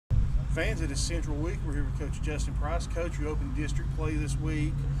Fans, it is Central Week. We're here with Coach Justin Price. Coach, you opened district play this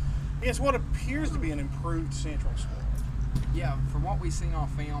week against what appears to be an improved Central squad. Yeah, from what we've seen on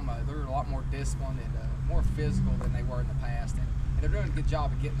film, they're a lot more disciplined and more physical than they were in the past. And they're doing a good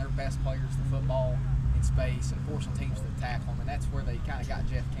job of getting their best players the football in space and forcing teams to tackle them. And that's where they kind of got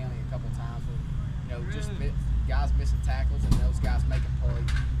Jeff County a couple of times with, just guys missing tackles and those guys making plays.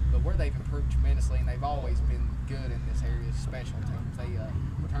 But where they've improved tremendously, and they've always been good in this area, is special teams. They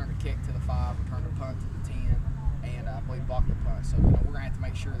return a kick to the 5, return a punt to the 10, and I believe block the punt. So we're going to have to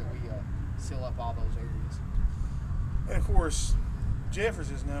make sure that we seal up all those areas. And of course,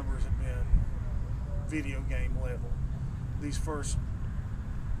 Jefferson's numbers have been video game level. These first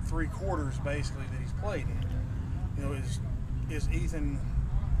 3 quarters, basically, that he's played in. Is Ethan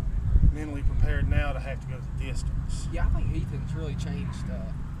mentally prepared now to have to go the distance? Yeah, I think Ethan's really changed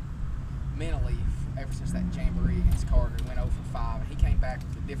mentally ever since that jamboree against Carter. He went 0 for 5, and he came back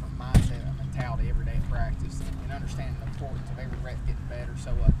with a different mindset and mentality every day in practice, and understanding the importance of every rep getting better.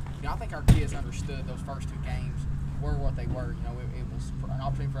 So, I think our kids understood those first 2 games were what they were. It was an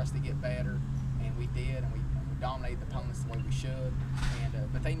opportunity for us to get better, and we did, and we dominated the opponents the way we should.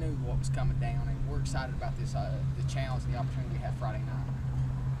 But they knew what was coming down, and we're excited about this, the challenge and the opportunity we have Friday night.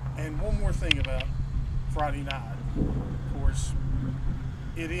 And one more thing about Friday night. Of course,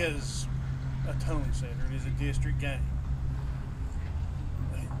 it is a tone setter. It is a district game.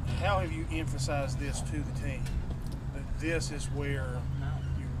 How have you emphasized this to the team? That this is where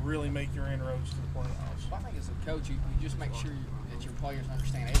you really make your inroads to the playoffs? Well, I think as a coach, you just make sure that your players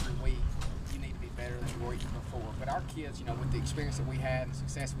understand every week you need to be better than you were before. But our kids, with the experience that we had and the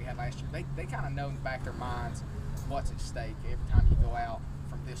success we had last year, they kind of know in the back of their minds what's at stake every time you go out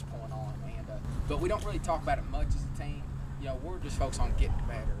from this point on. But we don't really talk about it much as a team. We're just focused on getting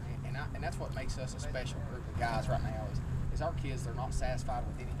better, and that's what makes us a special group of guys right now. Is our kids, they're not satisfied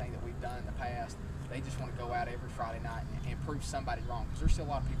with anything that we've done in the past. They just want to go out every Friday night and prove somebody wrong, because there's still a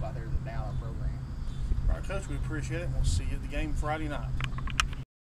lot of people out there that doubt our program. All right, Coach, we appreciate it. We'll see you at the game Friday night.